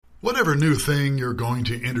Whatever new thing you're going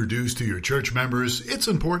to introduce to your church members, it's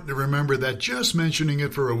important to remember that just mentioning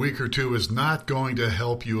it for a week or two is not going to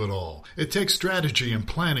help you at all. It takes strategy and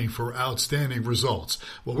planning for outstanding results.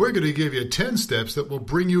 Well, we're going to give you 10 steps that will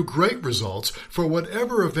bring you great results for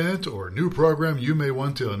whatever event or new program you may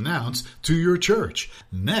want to announce to your church.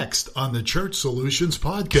 Next on the Church Solutions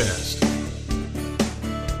Podcast.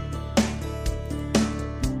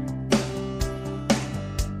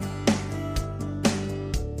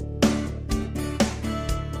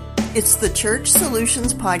 It's the Church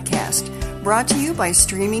Solutions Podcast, brought to you by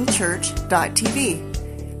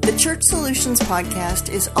StreamingChurch.tv. The Church Solutions Podcast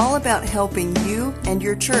is all about helping you and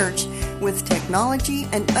your church with technology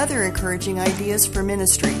and other encouraging ideas for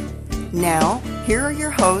ministry. Now, here are your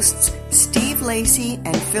hosts, Steve Lacey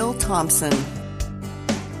and Phil Thompson.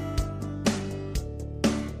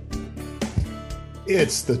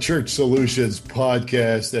 It's the Church Solutions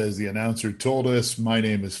Podcast, as the announcer told us. My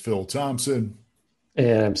name is Phil Thompson.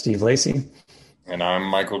 And I'm Steve Lacey. And I'm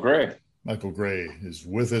Michael Gray. Michael Gray is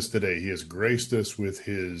with us today. He has graced us with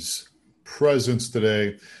his presence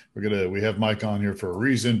today. We have Mike on here for a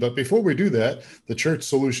reason. But before we do that, the Church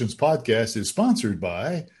Solutions Podcast is sponsored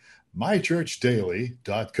by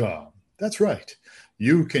mychurchdaily.com. That's right.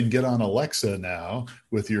 You can get on Alexa now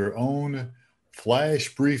with your own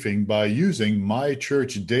flash briefing by using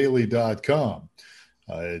mychurchdaily.com.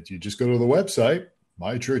 You just go to the website,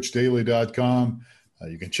 mychurchdaily.com.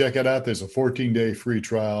 You can check it out. There's a 14-day free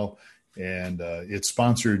trial, and it's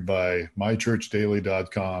sponsored by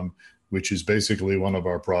mychurchdaily.com, which is basically one of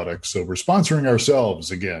our products. So we're sponsoring ourselves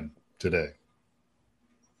again today.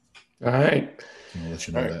 All right. I'll let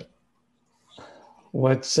you know that.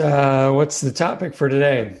 What's the topic for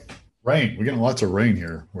today? Rain. We're getting lots of rain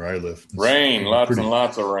here where I live. Lots and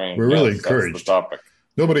lots of rain. We're really encouraged. That's the topic.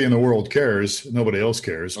 Nobody in the world cares. Nobody else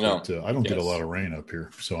cares. No. But I don't get a lot of rain up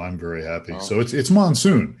here, so I'm very happy. So it's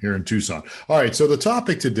monsoon here in Tucson. All right. So the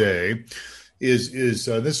topic today is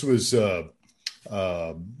this was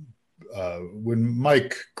when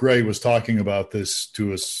Mike Gray was talking about this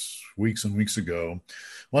to us weeks and weeks ago.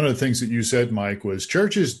 One of the things that you said, Mike, was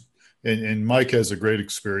churches, and Mike has a great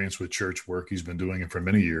experience with church work. He's been doing it for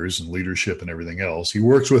many years and leadership and everything else. He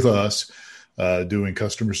works with us doing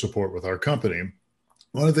customer support with our company.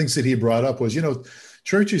 One of the things that he brought up was,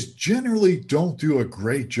 churches generally don't do a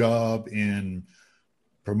great job in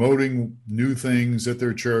promoting new things at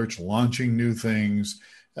their church, launching new things,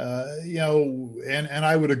 and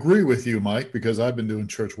I would agree with you, Mike, because I've been doing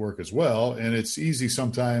church work as well. And it's easy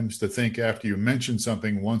sometimes to think after you mention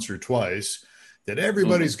something once or twice that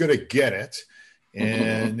everybody's going to get it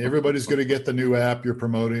and everybody's going to get the new app you're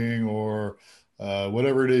promoting or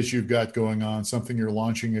whatever it is you've got going on, something you're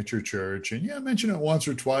launching at your church. And mention it once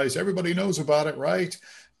or twice. Everybody knows about it, right?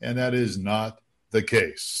 And that is not the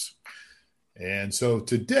case. And so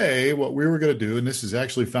today, what we were going to do, and this is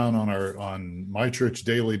actually found on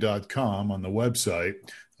mychurchdaily.com on the website,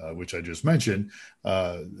 which I just mentioned,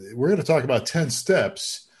 we're going to talk about 10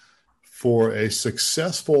 steps for a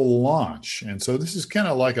successful launch. And so this is kind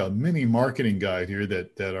of like a mini marketing guide here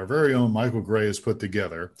that our very own Michael Gray has put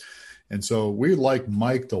together. And so we'd like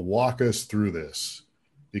Mike to walk us through this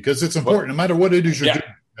because it's important, no matter what it is you're doing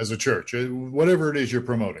as a church, whatever it is you're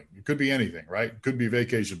promoting. It could be anything, right? It could be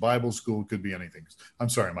Vacation Bible School. It could be anything. I'm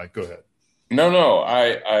sorry, Mike, go ahead. No.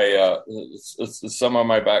 It's some of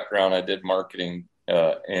my background. I did marketing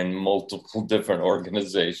in multiple different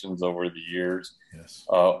organizations over the years. Yes.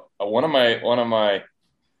 One of my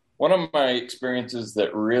experiences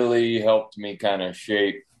that really helped me kind of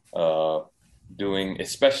shape doing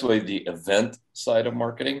especially the event side of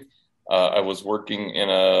marketing. I was working in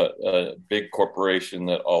a big corporation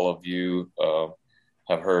that all of you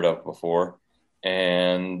have heard of before.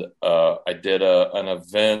 And I did an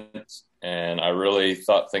event and I really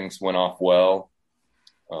thought things went off well.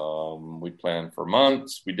 We planned for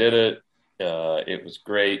months. We did it. It was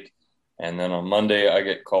great. And then on Monday, I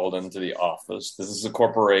get called into the office. This is a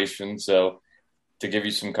corporation. So to give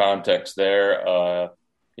you some context there,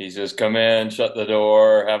 he says, come in, shut the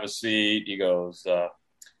door, have a seat. He goes,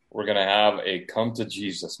 we're going to have a come to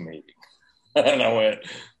Jesus meeting. And I went,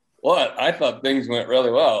 what? I thought things went really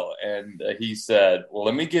well. And he said, well,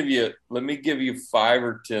 let me give you 5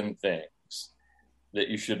 or 10 things that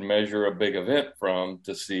you should measure a big event from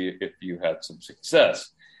to see if you had some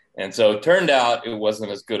success. And so it turned out it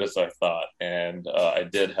wasn't as good as I thought. And I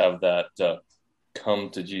did have that come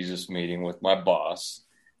to Jesus meeting with my boss.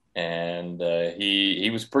 And he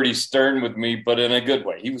was pretty stern with me, but in a good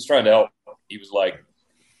way. He was trying to help. He was like,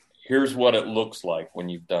 here's what it looks like when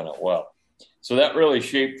you've done it well. So that really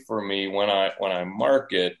shaped for me when I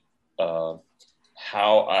market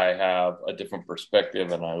how I have a different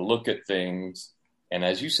perspective and I look at things. And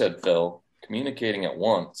as you said, Phil, communicating it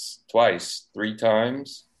once, twice, 3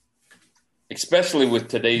 times, especially with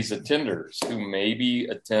today's attenders who maybe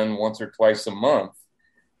attend once or twice a month.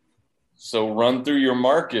 So run through your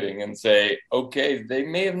marketing and say, okay, they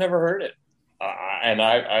may have never heard it.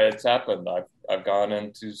 It's happened. I've gone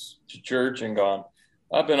into church and gone,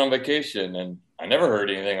 I've been on vacation and I never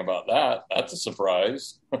heard anything about that. That's a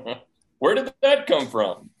surprise. Where did that come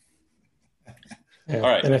from? Yeah. All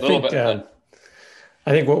right. And I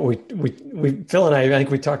think what we Phil and I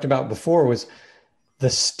think we talked about before was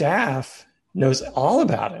the staff knows all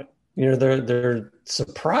about it. They're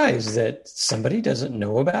surprised that somebody doesn't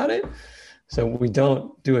know about it. So we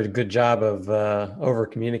don't do a good job of over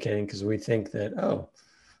communicating because we think that, oh,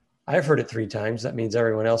 I've heard it 3 times. That means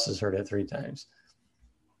everyone else has heard it 3 times.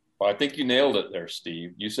 Well, I think you nailed it there,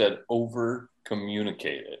 Steve. You said over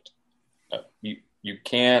communicate it. You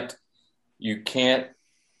can't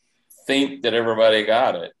think that everybody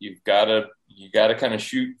got it. You got to kind of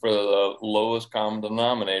shoot for the lowest common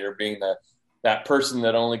denominator, being that person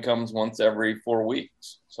that only comes once every 4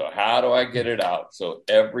 weeks. So how do I get it out so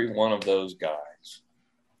every one of those guys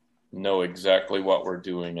know exactly what we're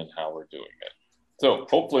doing and how we're doing it? So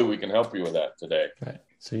hopefully we can help you with that today. Right.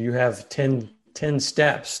 So you have 10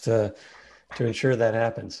 steps to ensure that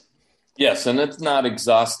happens. Yes, and it's not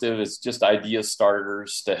exhaustive. It's just idea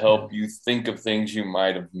starters to help you think of things you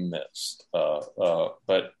might have missed.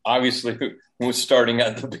 But obviously, when we're starting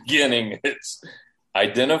at the beginning, it's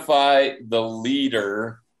identify the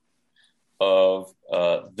leader of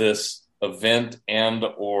this event and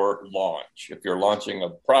or launch. If you're launching a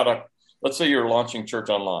product, let's say you're launching Church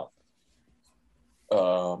Online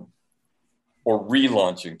or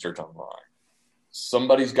relaunching Church Online.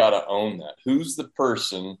 Somebody's got to own that. Who's the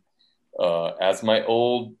person, as my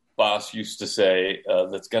old boss used to say,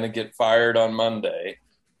 that's going to get fired on Monday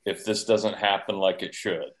if this doesn't happen like it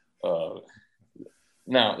should?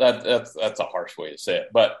 Now, that's a harsh way to say it,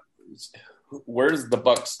 but where does the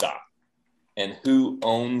buck stop? And who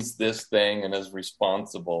owns this thing and is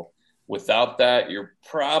responsible? Without that, you're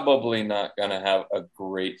probably not going to have a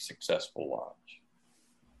great, successful launch.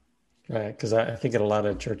 Right, because I think in a lot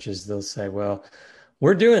of churches, they'll say, well,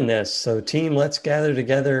 we're doing this, so team, let's gather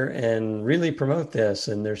together and really promote this.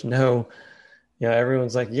 And there's no,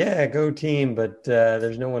 everyone's like, yeah, go team, but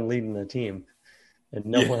there's no one leading the team. And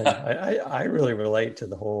no one, I really relate to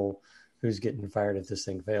the whole who's getting fired if this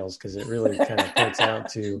thing fails, because it really kind of points out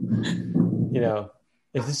to,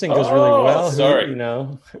 if this thing goes really well, sorry. I'm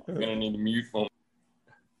going to need to mute one.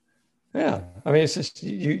 Yeah. I mean, it's just,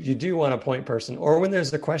 you do want a point person, or when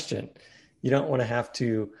there's a question, you don't want to have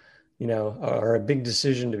to, or a big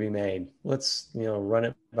decision to be made. Let's, run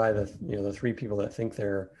it by the 3 people that think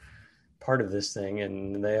they're part of this thing.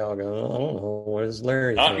 And they all go, I don't know, what is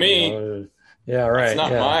Larry? Not me. Yeah, right. It's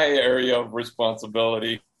not my area of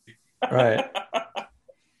responsibility. Right.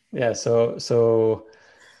 Yeah. So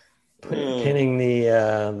pinning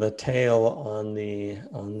the tail on the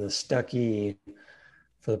Stuckey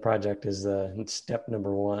for the project is the step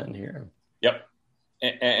number 1 here. Yep.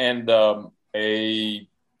 And a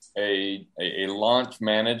launch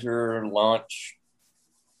manager, launch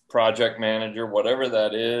project manager, whatever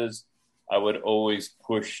that is, I would always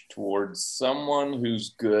push towards someone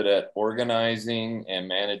who's good at organizing and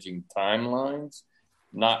managing timelines,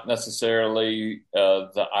 not necessarily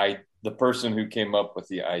the person who came up with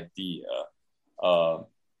the idea.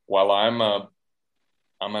 While I'm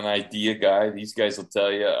an idea guy, these guys will tell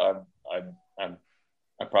you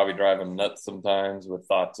I probably drive them nuts sometimes with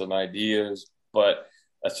thoughts and ideas, but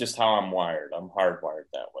that's just how I'm wired. I'm hardwired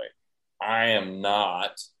that way. I am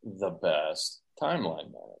not the best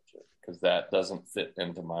timeline manager, because that doesn't fit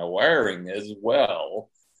into my wiring as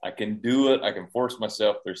well. I can do it. I can force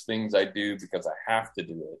myself. There's things I do because I have to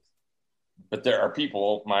do it. But there are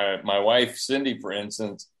people, my wife, Cindy, for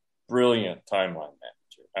instance, brilliant timeline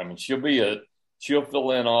manager. I mean, she'll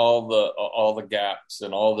fill in all the gaps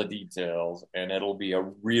and all the details, and it'll be a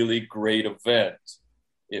really great event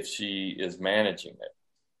if she is managing it.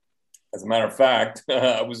 As a matter of fact,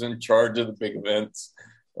 I was in charge of the big events.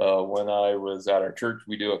 When I was at our church,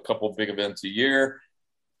 we do a couple big events a year.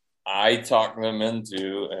 I talked them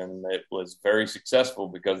into, and it was very successful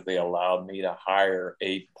because they allowed me to hire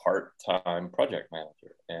a part-time project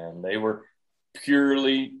manager. And they were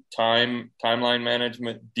purely timeline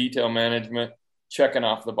management, detail management, checking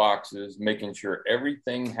off the boxes, making sure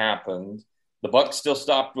everything happened. The buck still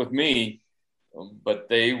stopped with me, but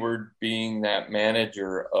they were being that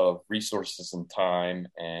manager of resources and time,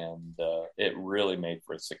 and it really made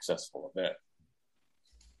for a successful event.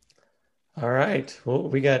 All right. Well,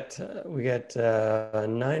 we got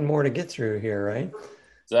 9 more to get through here, right?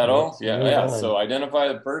 Is that all? Let's Yeah. move Yeah. on. So identify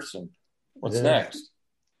the person. What's next?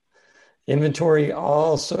 Inventory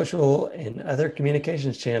all social and other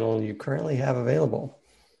communications channels you currently have available.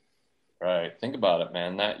 Right. Think about it,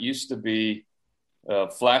 man. That used to be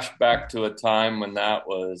flashback to a time when that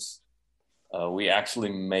was, we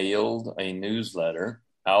actually mailed a newsletter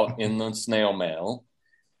out in the snail mail,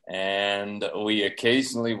 and we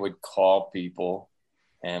occasionally would call people,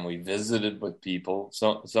 and we visited with people.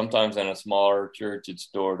 So sometimes in a smaller church, it's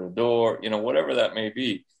door to door, whatever that may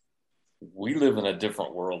be. We live in a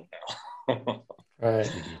different world now.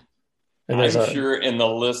 Right. And I'm sure in the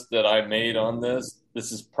list that I made on this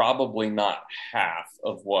is probably not half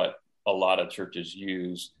of what a lot of churches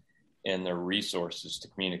use in their resources to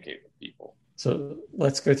communicate with people. So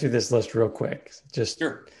let's go through this list real quick. Just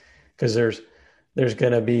sure. Because there's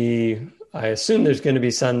going to be, I assume there's going to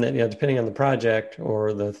be some that, depending on the project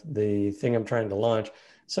or the thing I'm trying to launch,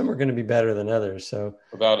 some are going to be better than others. So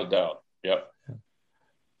without a doubt. Yep.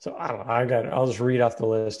 So I'll just read off the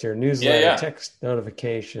list here. Newsletter, text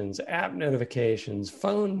notifications, app notifications,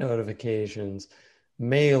 phone notifications,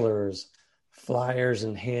 mailers, flyers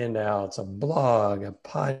and handouts, a blog, a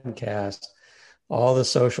podcast, all the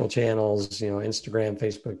social channels, Instagram,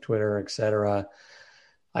 Facebook, Twitter, etc.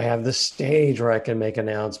 I have the stage where I can make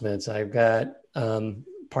announcements. I've got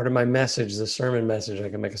part of my message, the sermon message. I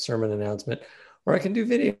can make a sermon announcement, or I can do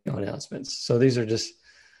video announcements. So these are just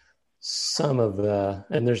some of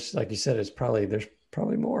and there's, like you said, there's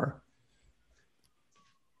probably more.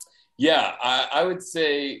 Yeah, I would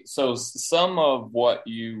say, so some of what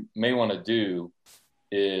you may want to do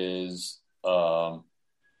is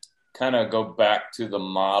kind of go back to the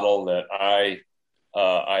model that I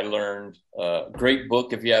learned. Great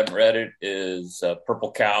book, if you haven't read it, is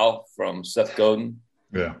Purple Cow from Seth Godin.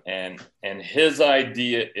 Yeah. And his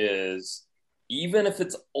idea is, even if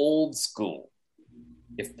it's old school,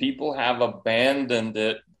 if people have abandoned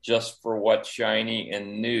it just for what's shiny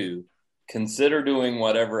and new, consider doing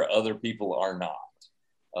whatever other people are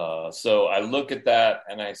not. So I look at that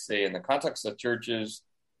and I say, in the context of churches,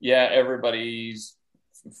 everybody's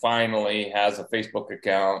finally has a Facebook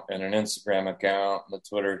account and an Instagram account, and a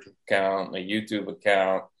Twitter account, and a YouTube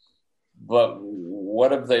account. But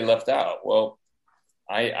what have they left out? Well,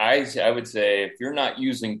 I would say, if you're not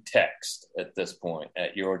using text at this point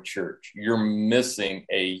at your church, you're missing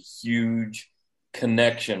a huge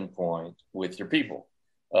connection point with your people.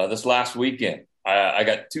 This last weekend, I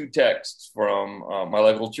got 2 texts from my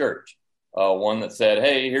local church. One that said,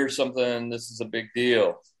 "Hey, here's something, this is a big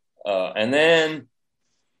deal." And then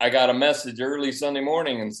I got a message early Sunday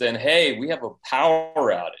morning and saying, "Hey, we have a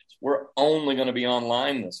power outage. We're only going to be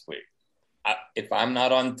online this week." If I'm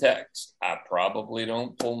not on text, I probably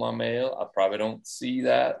don't pull my mail. I probably don't see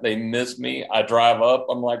that. They miss me. I drive up.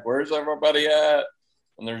 I'm like, "Where's everybody at?"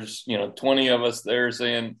 And there's 20 of us there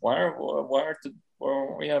saying, why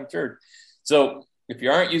aren't we have church? So if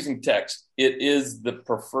you aren't using text, it is the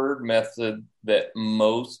preferred method that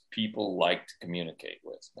most people like to communicate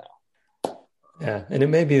with now. Yeah, and it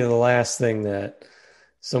may be the last thing that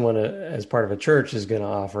someone as part of a church is going to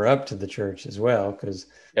offer up to the church as well, because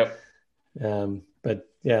so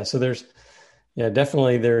there's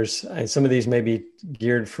some of these may be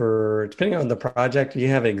geared for, depending on the project. You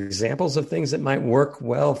have examples of things that might work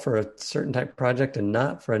well for a certain type of project and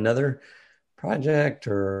not for another project.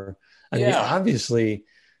 Or obviously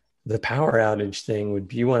the power outage thing would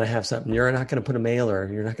be, you want to have something. You're not going to put a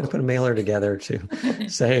mailer together to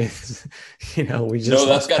say, we just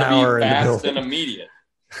lost power in the building. Fast and immediate.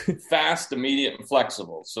 Fast, immediate, and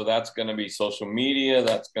flexible. So that's going to be social media.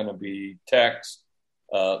 That's going to be text.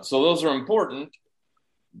 So those are important,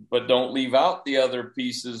 but don't leave out the other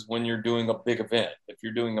pieces when you're doing a big event. If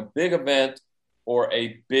you're doing a big event or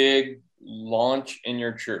a big launch in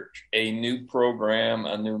your church, a new program,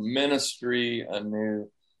 a new ministry, a new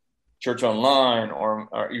church online, or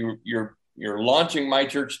you're launching My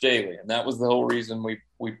Church Daily. And that was the whole reason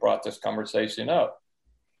we brought this conversation up.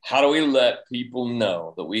 How do we let people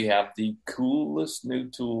know that we have the coolest new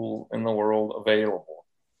tool in the world available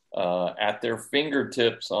at their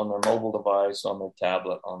fingertips, on their mobile device, on their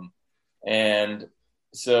tablet? And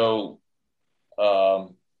so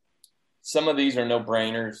some of these are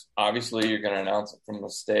no-brainers. Obviously, you're going to announce it from the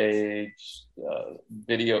stage.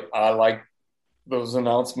 Video, I like those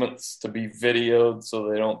announcements to be videoed so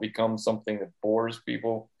they don't become something that bores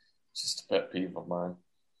people. It's just a pet peeve of mine.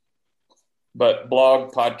 But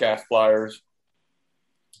blog, podcast, flyers,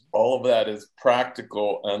 all of that is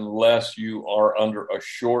practical unless you are under a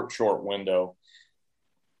short window.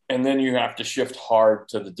 And then you have to shift hard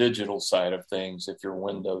to the digital side of things if your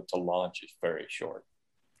window to launch is very short.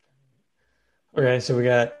 Okay, so we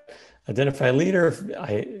got identify leader,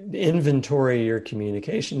 inventory your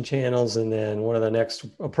communication channels, and then one of the next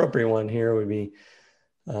appropriate one here would be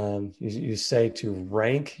you say to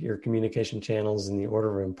rank your communication channels in the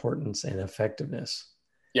order of importance and effectiveness.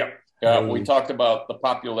 Yep. We talked about the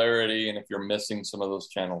popularity, and if you're missing some of those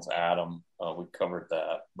channels, add them. We covered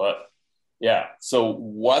that. But yeah, so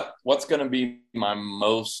what's going to be my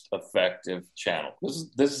most effective channel?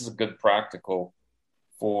 This is a good practical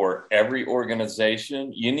for every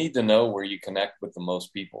organization. You need to know where you connect with the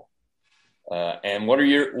most people. And what are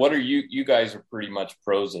you guys are pretty much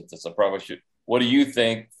pros at this. I probably should. What do you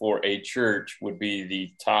think for a church would be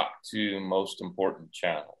the top 2 most important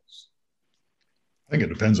channels? I think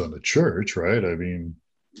it depends on the church, right? I mean,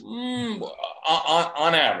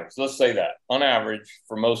 on average, let's say that on average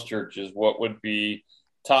for most churches, what would be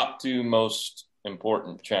top 2 most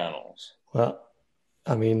important channels? Well,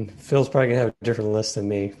 I mean, Phil's probably gonna have a different list than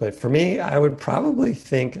me, but for me, I would probably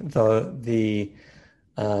think the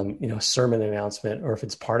sermon announcement, or if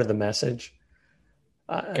it's part of the message,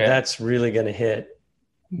 that's really going to hit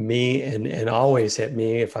me and always hit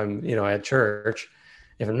me if I'm at church.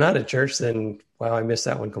 If I'm not at church, then wow, I missed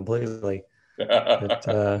that one completely. But,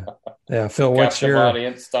 yeah, Phil, what's your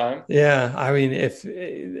audience time? Yeah, I mean,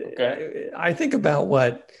 I think about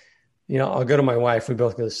what. I'll go to my wife. We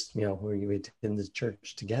both go, we attend the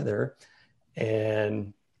church together,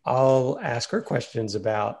 and I'll ask her questions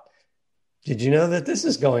about, did you know that this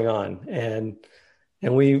is going on? And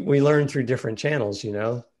we learn through different channels,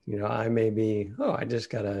 I may be, I just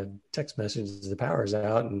got a text message, the power's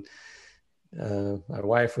out. And my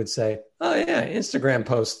wife would say, oh yeah, Instagram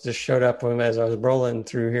post just showed up as I was rolling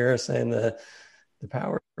through here saying the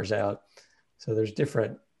power's out. So there's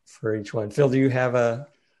different for each one. Phil, do you have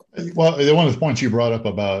Well, one of the points you brought up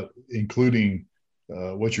about including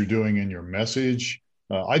what you're doing in your message,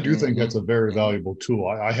 I do think that's a very valuable tool.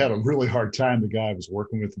 I had a really hard time, the guy I was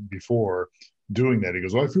working with before, doing that. He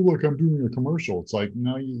goes, I feel like I'm doing a commercial. It's like,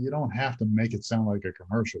 no, you don't have to make it sound like a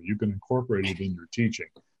commercial. You can incorporate it in your teaching.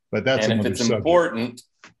 But that's and if it's subject. Important,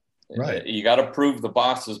 right? You got to prove the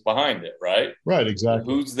boss is behind it, right? Right,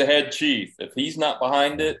 exactly. Who's the head chief? If he's not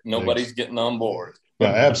behind it, nobody's getting on board. Yeah,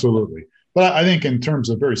 absolutely. But I think in terms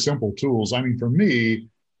of very simple tools, I mean, for me,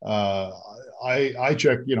 I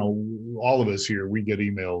check, all of us here, we get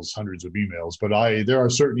emails, hundreds of emails, but there are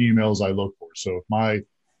certain emails I look for. So if my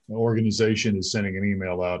organization is sending an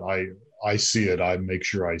email out, I see it. I make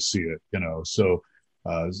sure I see it, So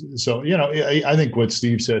I think what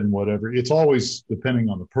Steve said and whatever, it's always depending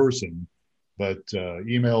on the person, but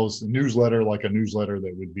emails, newsletter, like a newsletter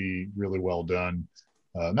that would be really well done.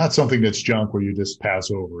 Not something that's junk where you just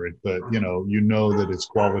pass over it, but that it's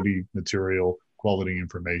quality material, quality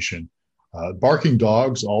information. Barking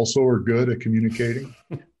dogs also are good at communicating.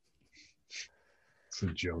 It's a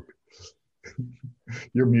joke.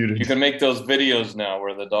 You're muted. You can make those videos now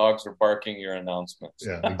where the dogs are barking your announcements.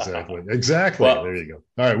 Yeah, exactly. Well, there you go.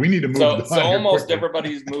 All right, we need to move. So almost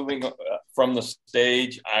everybody's moving from the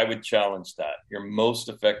stage. I would challenge that. Your most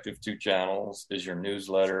effective 2 channels is your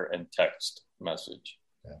newsletter and text message.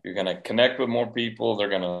 Yeah. You're going to connect with more people. They're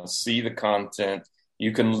going to see the content.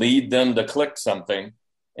 You can lead them to click something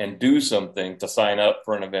and do something to sign up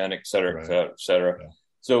for an event, et cetera, et cetera. Yeah.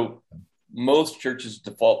 So most churches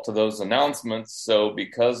default to those announcements. So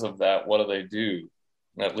because of that, what do?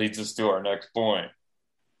 That leads us to our next point.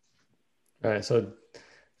 All right. So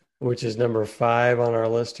which is number 5 on our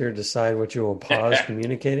list here, decide what you will pause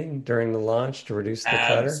communicating during the launch to reduce the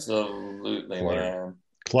clutter. Absolutely, man.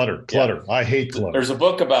 Clutter. Yeah. I hate clutter. There's a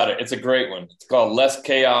book about it. It's a great one. It's called Less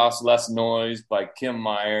Chaos, Less Noise by Kim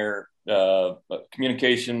Meyer,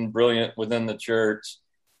 Communication Brilliant Within the Church.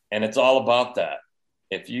 And it's all about that.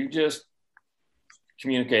 If you just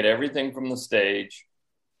communicate everything from the stage,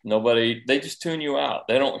 they just tune you out.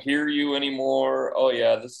 They don't hear you anymore. Oh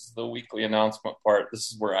yeah, this is the weekly announcement part.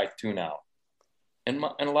 This is where I tune out. And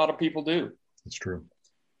a lot of people do. It's true.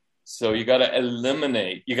 So you got to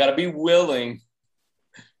eliminate. You got to be willing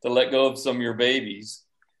to let go of some of your babies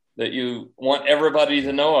that you want everybody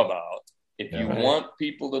to know about. If you want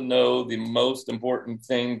people to know the most important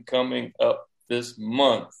thing coming up this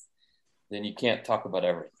month, then you can't talk about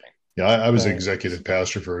everything. Yeah, I was executive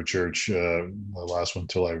pastor for a church, the last one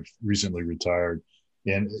till I recently retired.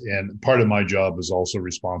 And part of my job was also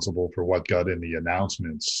responsible for what got in the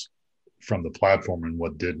announcements from the platform and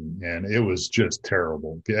what didn't. And it was just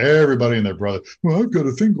terrible. Everybody and their brother, well, I've got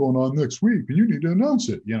a thing going on next week and you need to announce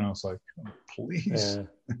it. It's like, oh, please.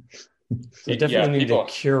 Yeah. So definitely need to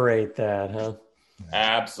curate that, huh?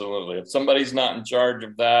 Absolutely. If somebody's not in charge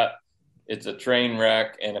of that, it's a train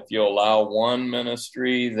wreck. And if you allow one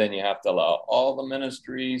ministry, then you have to allow all the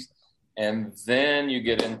ministries. And then you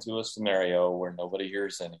get into a scenario where nobody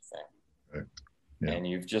hears anything. Right. Yeah. And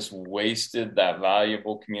you've just wasted that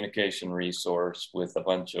valuable communication resource with a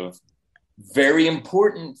bunch of very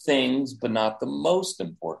important things, but not the most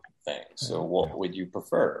important things. So what would you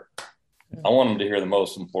prefer? I want them to hear the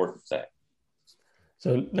most important thing.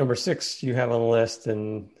 So number 6 you have on the list,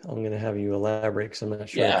 and I'm going to have you elaborate because I'm not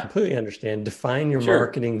sure I completely understand. Define your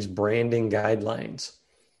marketing's branding guidelines.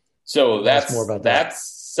 So that's more about that.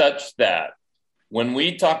 That's such that when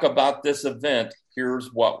we talk about this event,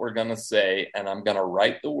 here's what we're going to say, and I'm going to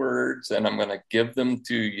write the words and I'm going to give them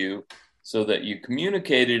to you so that you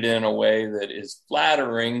communicate it in a way that is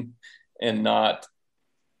flattering and not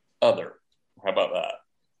other. How about that?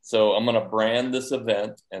 So I'm going to brand this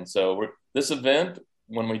event. And so this event,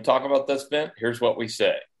 when we talk about this event, here's what we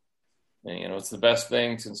say. And, it's the best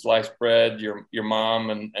thing since sliced bread. Your mom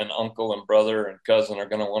and uncle and brother and cousin are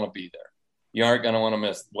going to want to be there. You aren't going to want to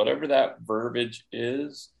miss whatever that verbiage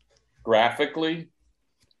is graphically,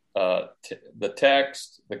 the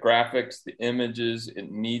text, the graphics, the images.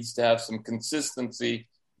 It needs to have some consistency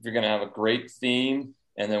if you're going to have a great theme.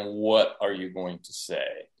 And then what are you going to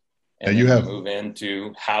say? And you have move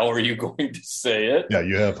into how are you going to say it? Yeah,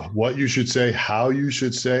 you have what you should say, how you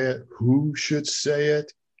should say it, who should say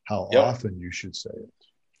it, how often you should say it.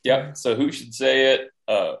 Yep. So who should say it?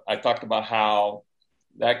 I talked about how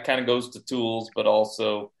that kind of goes to tools, but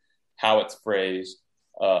also how it's phrased.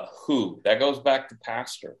 Who that goes back to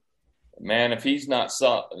pastor. Man, if he's not,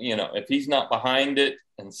 if he's not behind it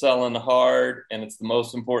and selling hard, and it's the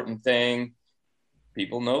most important thing,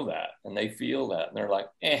 people know that and they feel that, and they're like,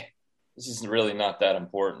 this is really not that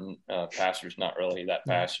important. Pastor's not really that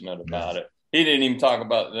passionate about it. He didn't even talk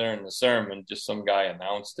about it during the sermon. Just some guy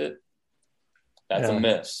announced it. That's a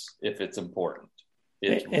miss if it's important.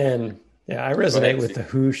 I resonate with the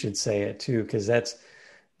who should say it too, because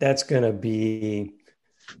that's going to be,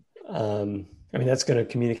 that's going to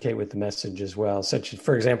communicate with the message as well. Such,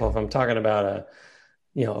 for example, if I'm talking about a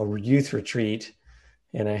youth retreat,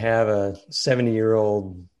 and I have a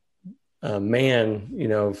 70-year-old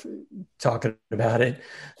man, talking about it,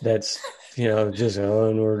 that's, just,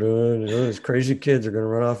 and we're doing, those crazy kids are going to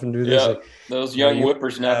run off and do this. Yeah, those young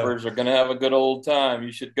whippersnappers are going to have a good old time.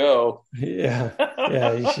 You should go. Yeah.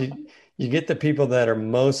 You get the people that are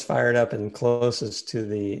most fired up and closest to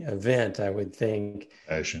the event, I would think,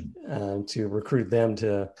 passion, to recruit them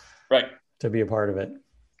to be a part of it.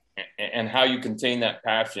 And how you contain that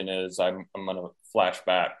passion is, I'm going to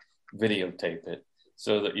flashback, videotape it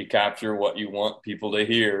so that you capture what you want people to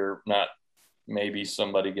hear, not maybe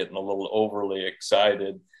somebody getting a little overly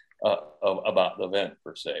excited about the event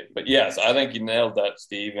per se. But yes, I think you nailed that,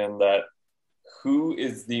 Steve, and that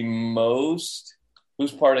who's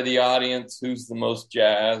part of the audience, who's the most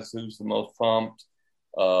jazzed, who's the most pumped,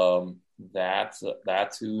 that's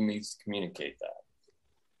who needs to communicate that.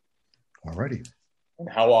 Alrighty. And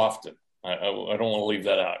how often? I don't want to leave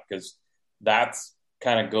that out, because that's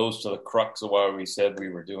kind of goes to the crux of why we said we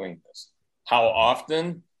were doing this. How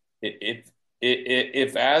often?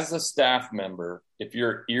 If as a staff member, if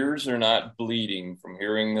your ears are not bleeding from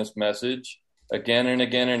hearing this message again and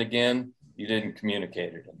again and again, you didn't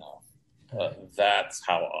communicate it enough. That's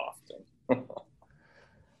how often.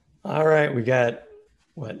 All right, we got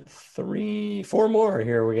 4 more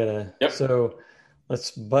here. We gotta. Yep. So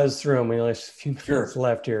let's buzz through them. We only have a few minutes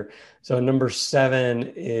left here. So number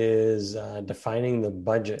 7 is defining the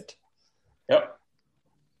budget. Yep.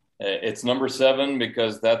 It's number 7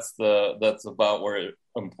 because that's about where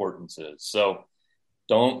importance is. So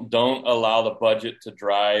don't allow the budget to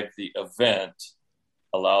drive the event.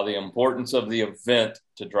 Allow the importance of the event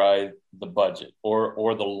to drive the budget,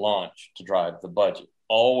 or the launch to drive the budget.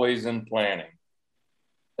 Always in planning.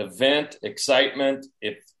 Event, excitement,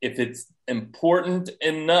 if it's important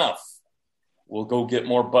enough, we'll go get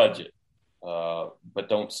more budget. But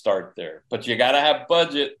don't start there. But you got to have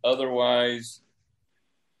budget, otherwise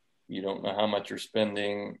you don't know how much you're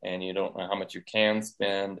spending, and you don't know how much you can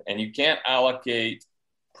spend, and you can't allocate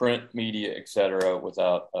print, media, etc.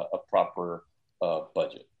 without a proper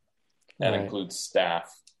budget. That includes staffing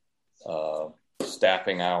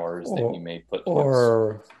hours that you may put.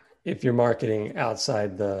 Or if you're marketing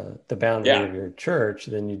outside the boundary of your church,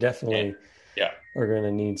 then you definitely are going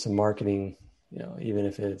to need some marketing, even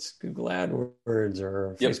if it's Google AdWords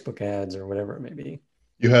or Facebook ads or whatever it may be.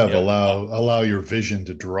 You have allow your vision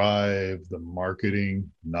to drive the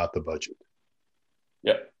marketing, not the budget.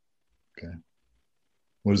 Yep. Okay.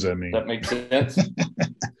 What does that mean? That makes sense.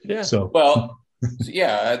 Yeah. So, well, So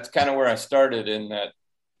yeah, that's kind of where I started, in that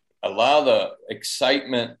allow the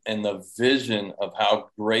excitement and the vision of how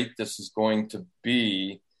great this is going to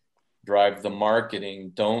be drive the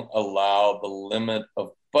marketing. Don't allow the limit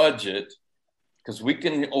of budget, because we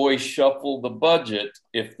can always shuffle the budget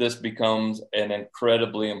if this becomes an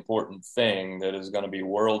incredibly important thing that is going to be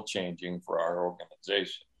world changing for our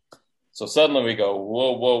organization. So suddenly we go,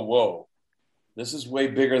 whoa, whoa, whoa. This is way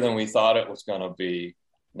bigger than we thought it was going to be.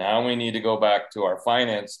 Now we need to go back to our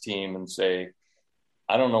finance team and say,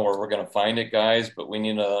 I don't know where we're going to find it, guys, but we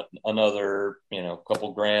need another,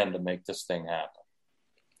 couple grand to make this thing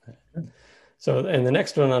happen. So, and the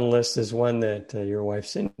next one on the list is one that your wife,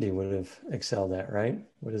 Cindy, would have excelled at, right?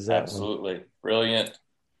 What is that? Absolutely. One? Brilliant.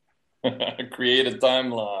 Create a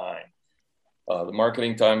timeline. The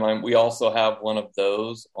marketing timeline. We also have one of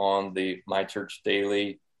those on the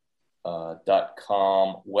mychurchdaily.com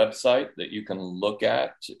website that you can look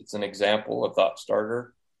at. It's an example, a thought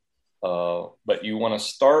starter. But you want to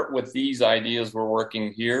start with these ideas we're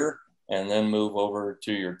working here, and then move over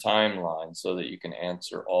to your timeline so that you can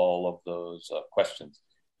answer all of those questions.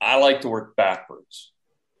 I like to work backwards.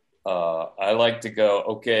 I like to go,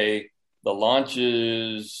 okay, the launch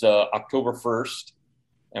is October 1st,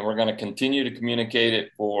 and we're going to continue to communicate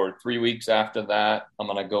it for 3 weeks after that. I'm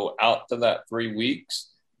going to go out to that 3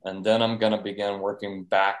 weeks, and then I'm going to begin working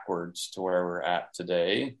backwards to where we're at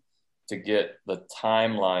today to get the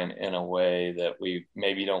timeline in a way that we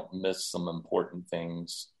maybe don't miss some important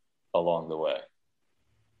things along the way.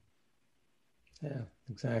 Yeah,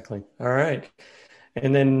 exactly. All right.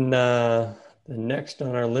 And then the next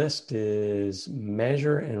on our list is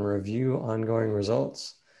measure and review ongoing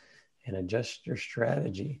results and adjust your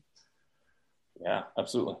strategy. Yeah,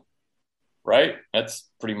 absolutely. Right? That's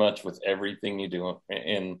pretty much with everything you do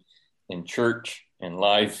in church, in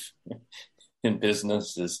life, in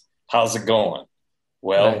business is, how's it going?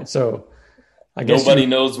 Well, right. So I guess nobody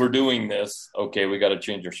knows we're doing this. Okay, we got to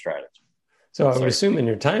change our strategy. So I would assume in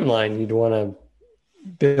your timeline, you'd want to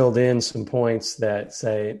build in some points that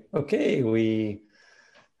say, okay, we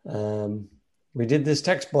did this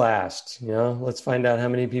text blast, let's find out how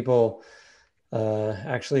many people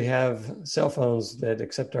actually have cell phones that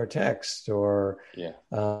accept our text, or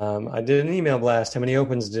I did an email blast. How many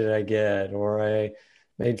opens did I get? Or I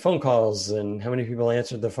made phone calls and how many people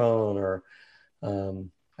answered the phone? Or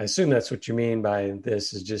I assume that's what you mean by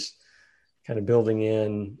this, is just kind of building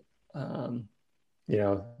in, all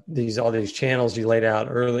these channels you laid out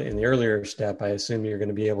early in the earlier step. I assume you're going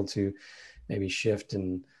to be able to maybe shift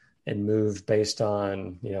and move based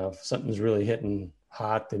on, if something's really hitting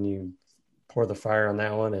hot, then you pour the fire on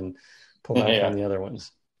that one and pull back on the other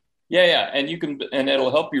ones. Yeah. And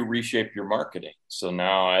it'll help you reshape your marketing. So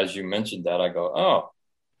now, as you mentioned that, I go, oh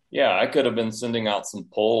yeah, I could have been sending out some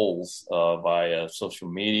polls via social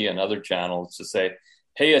media and other channels to say,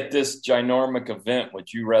 hey, at this ginormic event,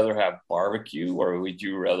 would you rather have barbecue, or would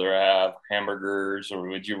you rather have hamburgers, or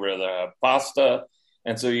would you rather have pasta?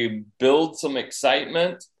 And so you build some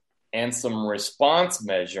excitement and some response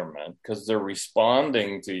measurement, because they're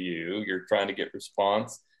responding to you. You're trying to get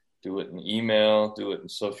response. Do it in email, do it in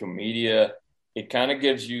social media. It kind of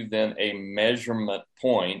gives you then a measurement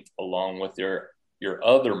point along with your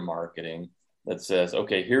other marketing that says,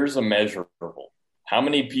 okay, here's a measurable. How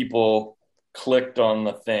many people clicked on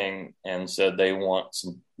the thing and said they want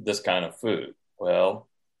this kind of food? Well,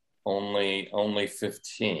 only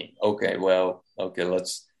 15. Okay,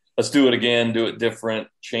 let's do it again, do it different,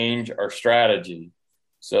 change our strategy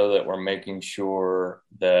so that we're making sure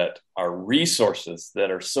that our resources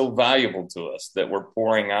that are so valuable to us that we're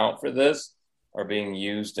pouring out for this are being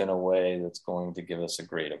used in a way that's going to give us a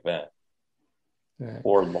great event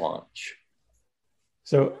or launch.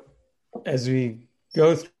 So as we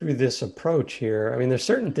go through this approach here, I mean, there's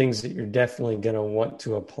certain things that you're definitely going to want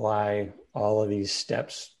to apply all of these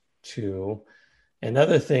steps to, and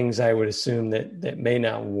other things I would assume that may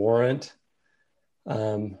not warrant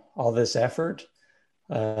all this effort.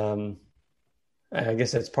 I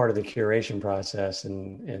guess that's part of the curation process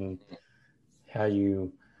and how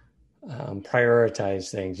you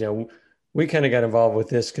prioritize things. We kind of got involved with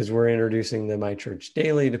this because we're introducing the My Church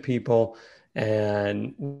Daily to people,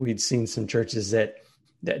 and we'd seen some churches that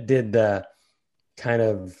did the kind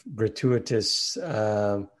of gratuitous,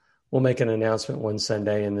 we'll make an announcement one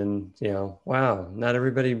Sunday and then, wow, not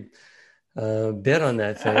everybody bid on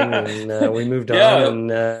that thing. And we moved on,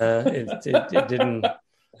 and it didn't,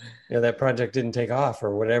 that project didn't take off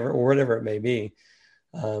or whatever it may be.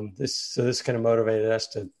 This kind of motivated us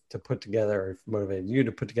to put together, or motivated you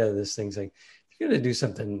to put together this thing saying, if you're going to do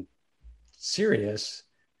something serious,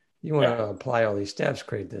 You want to apply all these steps,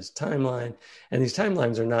 create this timeline. And these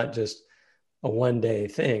timelines are not just a one-day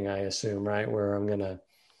thing, I assume, right? Where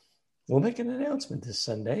we'll make an announcement this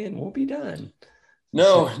Sunday and we'll be done.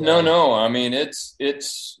 No. I mean,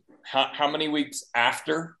 it's how many weeks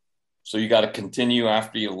after? So you got to continue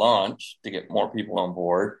after you launch to get more people on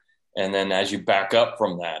board. And then as you back up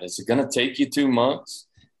from that, is it going to take you 2 months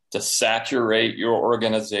to saturate your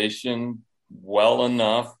organization well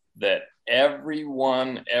enough that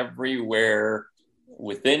everyone everywhere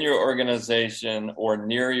within your organization or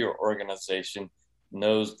near your organization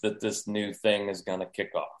knows that this new thing is going to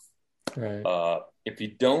kick off? Right. If you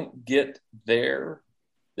don't get there,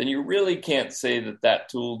 then you really can't say that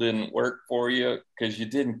tool didn't work for you because you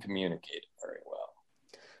didn't communicate it very well.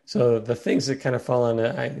 So the things that kind of fall on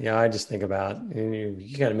it, I just think about,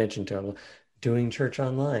 you got to mention to them, doing church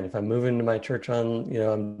online. If I'm moving to my church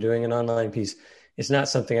I'm doing an online piece, it's not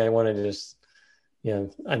something I want to just,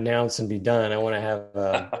 announce and be done. I want to have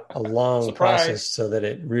a long process so that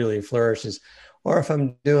it really flourishes. Or if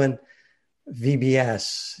I'm doing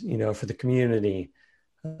VBS, for the community,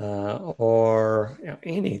 or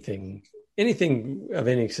anything of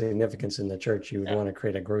any significance in the church, you would want to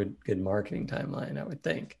create a good marketing timeline, I would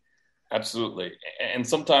think. Absolutely. And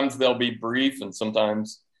sometimes they'll be brief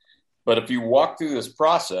but if you walk through this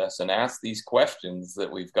process and ask these questions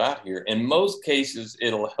that we've got here, in most cases,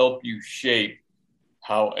 it'll help you shape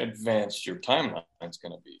how advanced your timeline is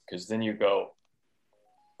going to be. Because then you go,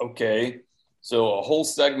 okay, so a whole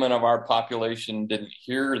segment of our population didn't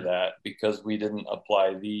hear that because we didn't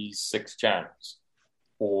apply these 6 channels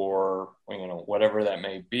or, whatever that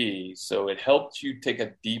may be. So it helps you take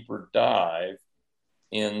a deeper dive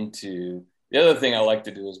into. The other thing I like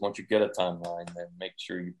to do is once you get a timeline, then make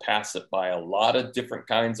sure you pass it by a lot of different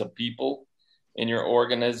kinds of people in your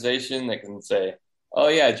organization that can say, oh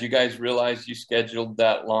yeah, did you guys realize you scheduled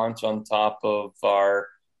that launch on top of our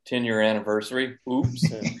 10-year anniversary? Oops.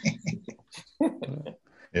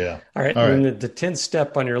 Yeah. All right. And the 10th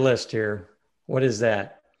step on your list here, what is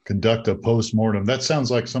that? Conduct a post-mortem. That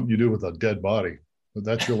sounds like something you do with a dead body, but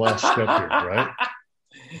that's your last step here, right?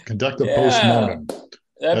 Conduct a post-mortem.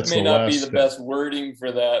 That may not be the best wording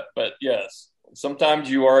for that, but yes, sometimes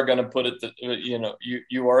you are going to put it,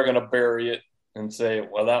 you are going to bury it and say,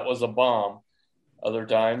 well, that was a bomb. Other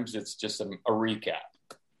times it's just a recap.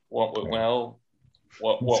 What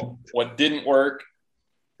didn't work?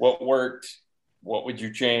 What worked? What would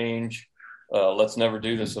you change? Let's never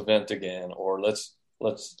do this event again, or let's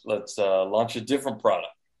launch a different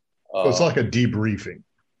product. It's like a debriefing.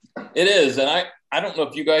 It is, and I don't know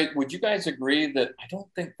if would you guys agree that I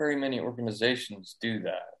don't think very many organizations do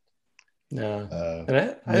that. No,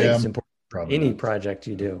 and I think it's important. Any project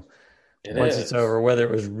you do, once it's over, whether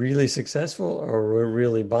it was really successful or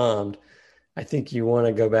really bombed, I think you want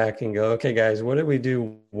to go back and go, okay, guys, what did we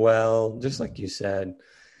do well? Just like you said,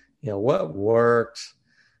 what worked,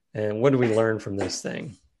 and what did we learn from this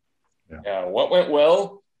thing? Yeah, what went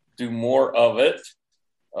well? Do more of it.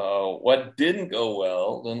 What didn't go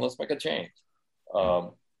well? Then let's make a change.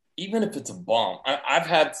 Even if it's a bomb, I've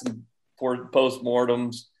had some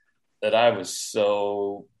postmortems that I was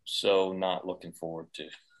so not looking forward to.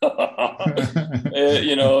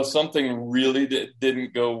 Something really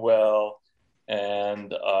didn't go well,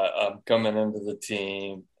 and I'm coming into the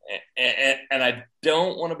team, and I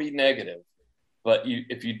don't want to be negative, but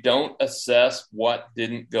if you don't assess what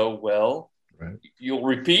didn't go well, right, you'll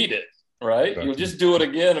repeat it, right? You'll just do it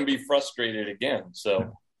again and be frustrated again.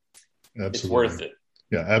 So it's worth it.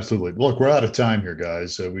 Yeah, absolutely. Look, we're out of time here,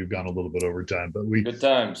 guys. We've gone a little bit over time, but good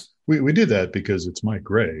times. We did that because it's Mike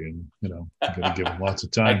Gray, and I'm going to give him lots of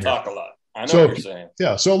time. I talk a lot. I know what you're saying.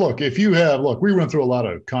 Yeah. So look, we went through a lot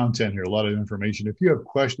of content here, a lot of information. If you have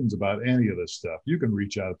questions about any of this stuff, you can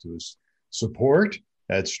reach out to us,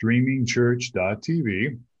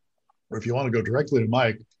 support@streamingchurch.tv, or if you want to go directly to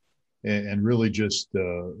Mike and really just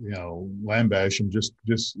lambash him, just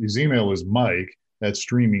his email is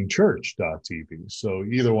mike@streamingchurch.tv. So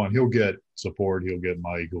either one, he'll get support, he'll get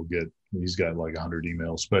Mike, he's got like 100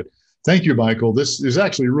 emails. But thank you, Michael. This is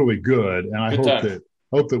actually really good, and I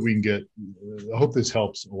hope that we can get. I hope this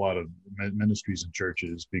helps a lot of ministries and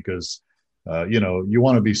churches because you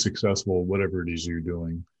want to be successful, whatever it is you're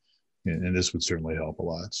doing, and this would certainly help a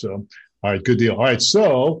lot. So, all right, good deal. All right,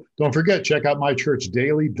 so don't forget, check out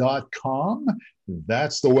mychurchdaily.com.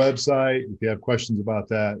 That's the website. If you have questions about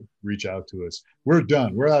that, reach out to us. We're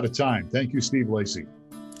done. We're out of time. Thank you, Steve Lacey.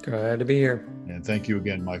 Glad to be here. And thank you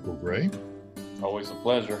again, Michael Gray. Always a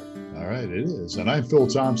pleasure. All right, it is. And I'm Phil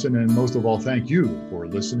Thompson, and most of all, thank you for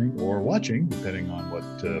listening or watching, depending on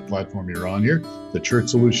what platform you're on here. The Church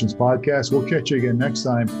Solutions Podcast. We'll catch you again next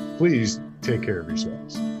time. Please take care of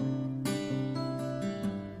yourselves.